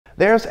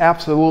There's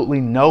absolutely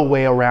no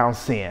way around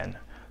sin.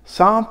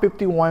 Psalm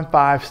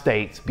 51:5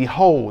 states,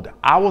 "Behold,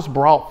 I was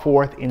brought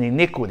forth in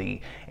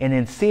iniquity, and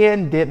in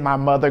sin did my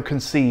mother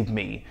conceive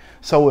me."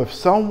 So if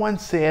someone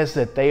says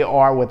that they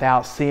are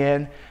without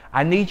sin,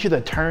 I need you to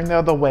turn the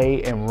other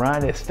way and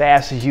run as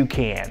fast as you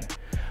can.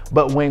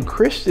 But when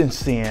Christians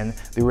sin,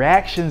 the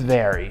reactions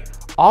vary.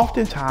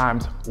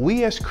 Oftentimes,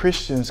 we as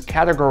Christians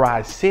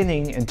categorize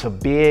sinning into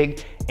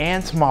big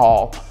and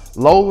small,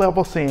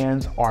 low-level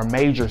sins or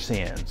major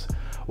sins.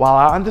 While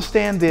I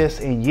understand this,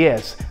 and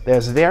yes,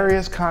 there's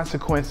various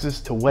consequences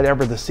to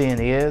whatever the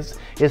sin is,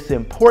 it's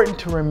important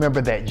to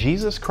remember that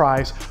Jesus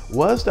Christ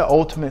was the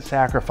ultimate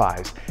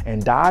sacrifice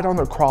and died on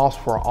the cross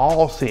for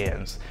all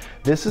sins.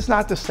 This is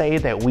not to say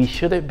that we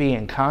shouldn't be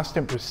in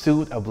constant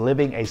pursuit of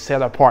living a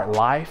set-apart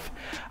life.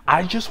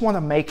 I just want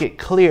to make it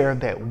clear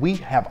that we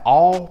have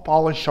all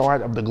fallen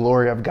short of the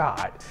glory of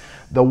God.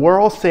 The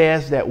world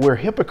says that we're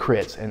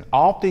hypocrites and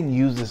often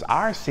uses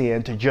our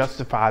sin to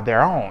justify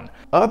their own.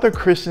 Other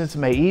Christians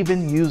may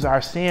even use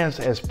our sins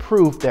as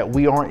proof that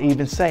we aren't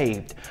even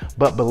saved.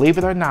 But believe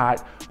it or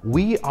not,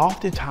 we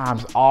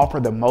oftentimes offer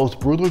the most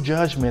brutal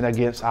judgment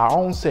against our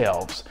own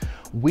selves.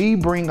 We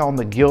bring on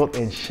the guilt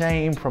and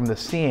shame from the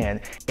sin,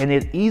 and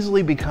it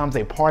easily becomes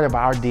a part of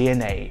our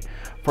DNA.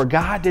 For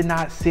God did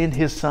not send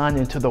his Son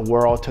into the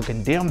world to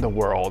condemn the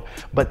world,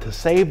 but to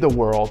save the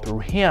world through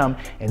him.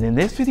 And in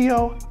this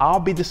video, I'll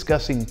be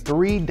discussing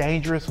 3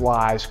 dangerous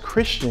lies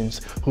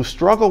Christians who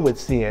struggle with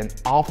sin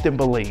often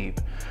believe.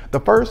 The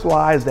first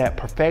lie is that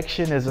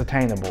perfection is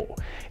attainable.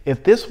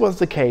 If this was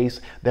the case,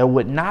 there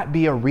would not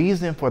be a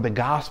reason for the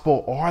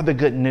gospel or the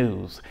good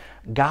news.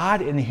 God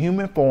in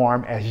human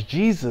form as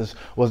Jesus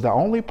was the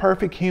only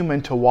perfect human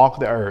to walk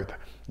the earth.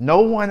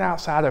 No one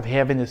outside of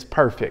heaven is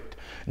perfect.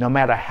 No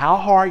matter how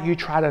hard you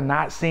try to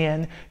not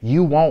sin,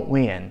 you won't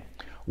win.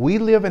 We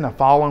live in a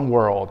fallen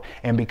world,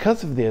 and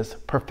because of this,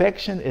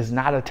 perfection is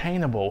not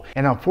attainable.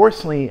 And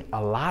unfortunately,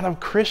 a lot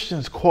of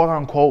Christians, quote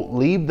unquote,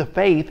 leave the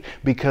faith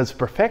because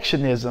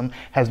perfectionism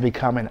has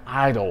become an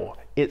idol.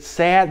 It's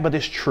sad, but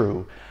it's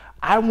true.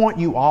 I want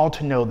you all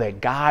to know that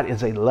God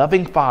is a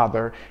loving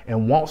Father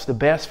and wants the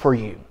best for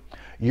you.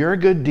 Your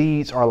good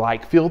deeds are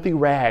like filthy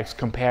rags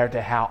compared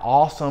to how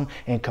awesome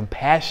and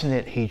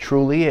compassionate he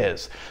truly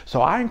is.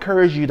 So I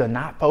encourage you to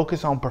not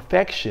focus on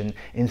perfection,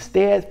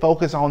 instead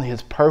focus on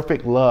his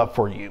perfect love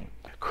for you.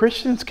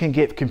 Christians can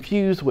get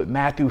confused with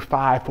Matthew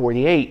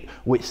 5:48,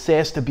 which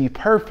says to be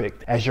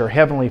perfect as your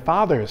heavenly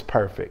Father is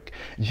perfect.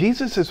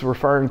 Jesus is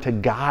referring to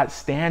God's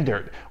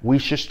standard we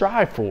should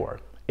strive for.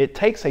 It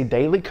takes a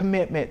daily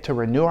commitment to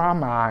renew our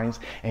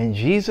minds, and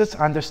Jesus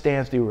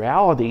understands the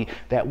reality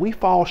that we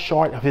fall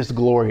short of his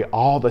glory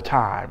all the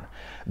time.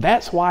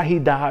 That's why he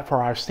died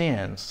for our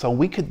sins, so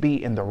we could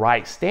be in the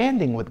right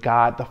standing with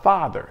God the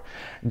Father.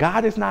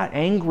 God is not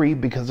angry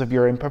because of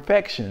your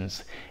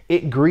imperfections.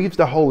 It grieves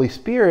the Holy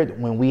Spirit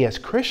when we as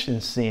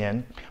Christians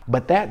sin,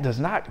 but that does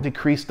not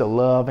decrease the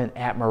love and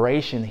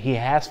admiration he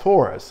has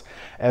for us.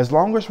 As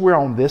long as we're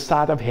on this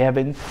side of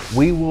heaven,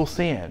 we will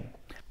sin.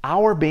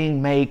 Our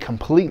being made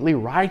completely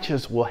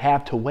righteous will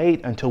have to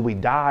wait until we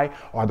die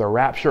or the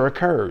rapture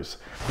occurs.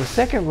 The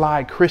second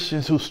lie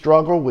Christians who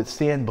struggle with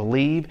sin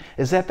believe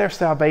is that their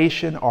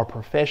salvation or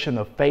profession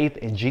of faith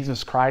in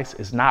Jesus Christ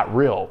is not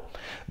real.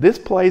 This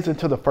plays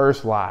into the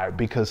first lie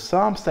because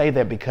some say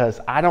that because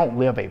I don't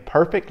live a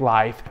perfect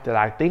life that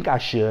I think I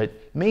should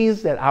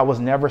means that I was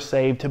never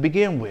saved to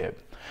begin with.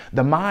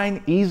 The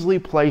mind easily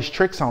plays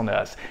tricks on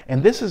us,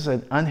 and this is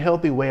an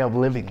unhealthy way of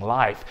living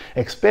life,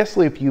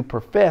 especially if you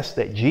profess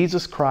that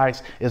Jesus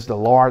Christ is the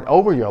Lord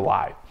over your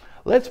life.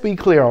 Let's be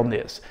clear on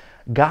this.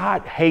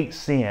 God hates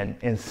sin,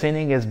 and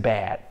sinning is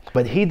bad,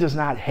 but he does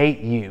not hate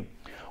you.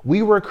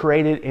 We were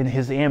created in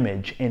his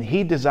image, and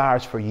he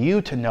desires for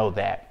you to know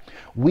that.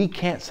 We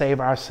can't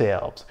save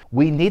ourselves.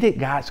 We needed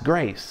God's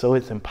grace, so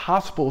it's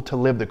impossible to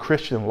live the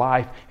Christian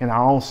life in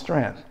our own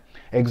strength.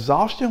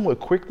 Exhaustion will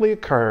quickly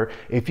occur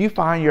if you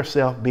find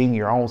yourself being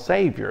your own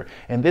savior,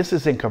 and this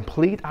is in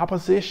complete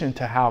opposition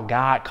to how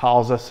God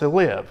calls us to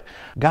live.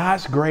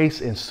 God's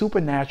grace and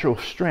supernatural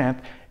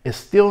strength is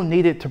still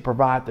needed to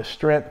provide the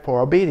strength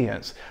for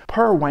obedience.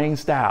 Per Wayne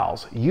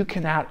Stiles, you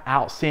cannot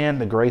out-sin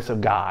the grace of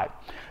God.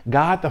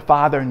 God the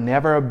Father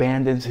never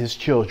abandons his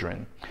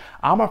children.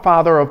 I'm a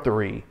father of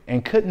 3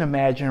 and couldn't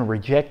imagine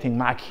rejecting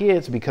my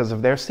kids because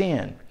of their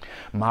sin.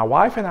 My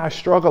wife and I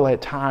struggle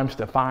at times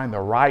to find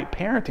the right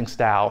parenting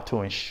style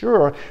to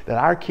ensure that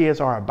our kids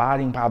are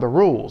abiding by the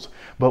rules.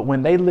 But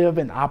when they live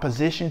in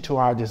opposition to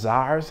our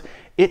desires,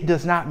 it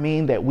does not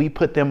mean that we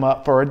put them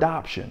up for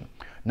adoption.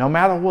 No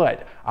matter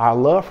what, our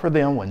love for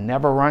them will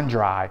never run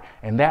dry,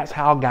 and that's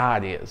how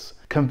God is.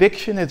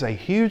 Conviction is a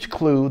huge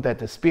clue that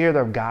the Spirit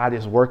of God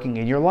is working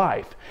in your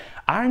life.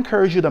 I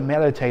encourage you to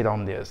meditate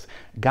on this.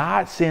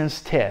 God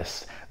sends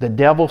tests. The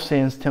devil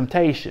sends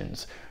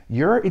temptations.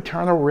 Your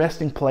eternal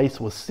resting place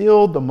was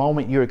sealed the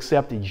moment you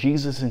accepted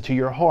Jesus into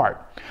your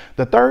heart.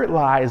 The third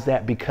lie is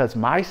that because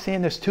my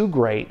sin is too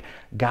great,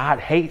 God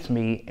hates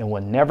me and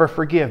will never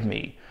forgive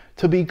me.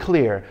 To be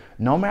clear,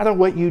 no matter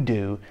what you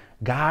do,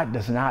 God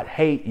does not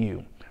hate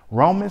you.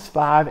 Romans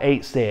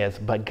 5:8 says,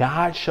 "But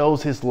God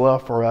shows his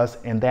love for us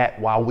in that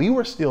while we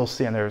were still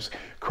sinners,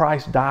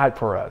 Christ died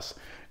for us."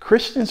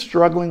 Christians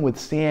struggling with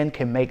sin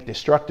can make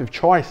destructive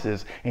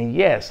choices, and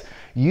yes,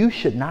 you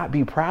should not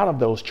be proud of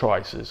those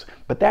choices,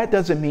 but that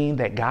doesn't mean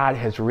that God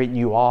has written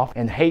you off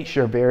and hates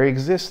your very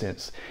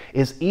existence.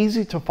 It's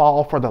easy to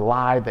fall for the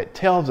lie that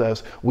tells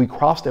us we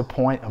crossed a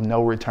point of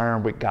no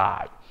return with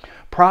God.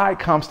 Pride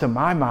comes to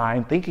my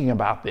mind thinking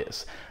about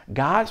this.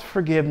 God's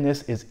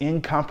forgiveness is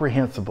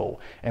incomprehensible,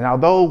 and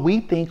although we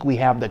think we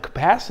have the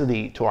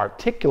capacity to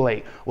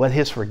articulate what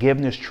his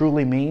forgiveness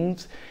truly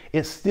means,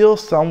 it's still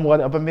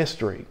somewhat of a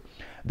mystery.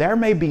 There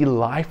may be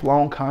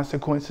lifelong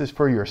consequences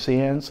for your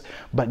sins,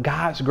 but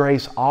God's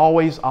grace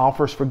always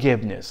offers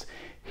forgiveness.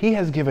 He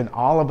has given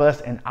all of us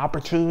an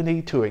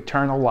opportunity to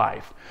eternal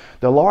life.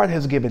 The Lord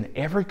has given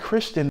every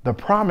Christian the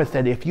promise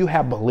that if you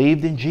have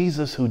believed in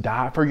Jesus who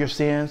died for your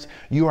sins,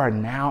 you are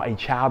now a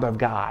child of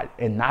God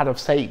and not of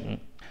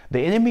Satan. The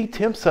enemy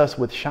tempts us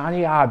with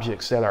shiny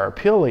objects that are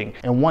appealing,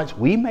 and once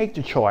we make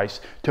the choice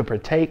to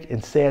partake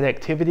in said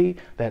activity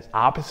that's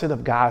opposite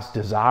of God's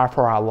desire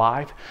for our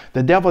life,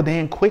 the devil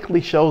then quickly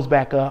shows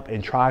back up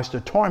and tries to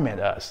torment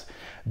us.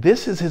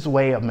 This is his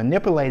way of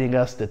manipulating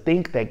us to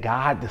think that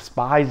God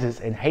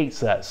despises and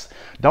hates us.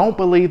 Don't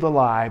believe the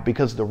lie,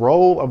 because the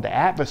role of the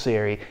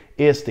adversary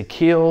is to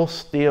kill,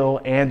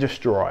 steal, and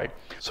destroy.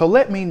 So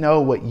let me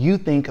know what you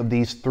think of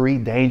these 3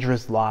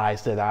 dangerous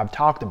lies that I've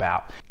talked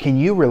about. Can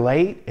you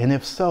relate? And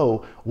if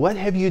so, what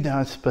have you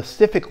done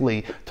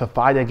specifically to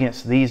fight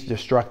against these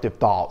destructive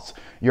thoughts?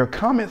 Your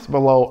comments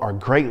below are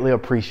greatly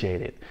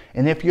appreciated.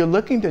 And if you're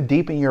looking to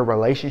deepen your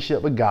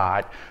relationship with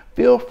God,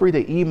 feel free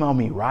to email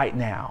me right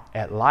now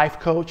at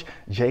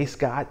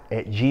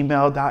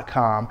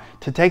lifecoachjscott@gmail.com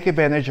to take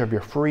advantage of your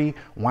free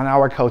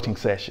 1-hour coaching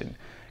session.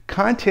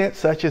 Content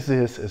such as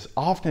this is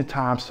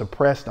oftentimes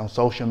suppressed on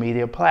social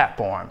media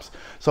platforms,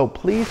 so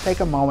please take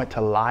a moment to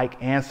like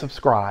and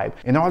subscribe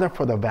in order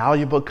for the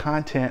valuable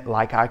content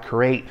like I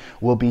create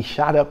will be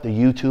shot up the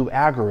YouTube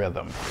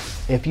algorithm.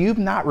 If you've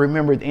not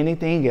remembered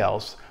anything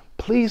else,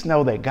 please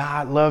know that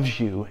God loves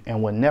you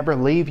and will never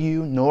leave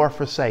you nor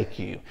forsake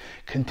you.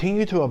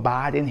 Continue to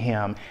abide in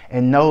him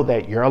and know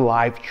that your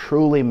life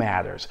truly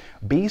matters.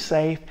 Be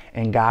safe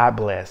and God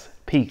bless.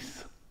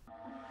 Peace.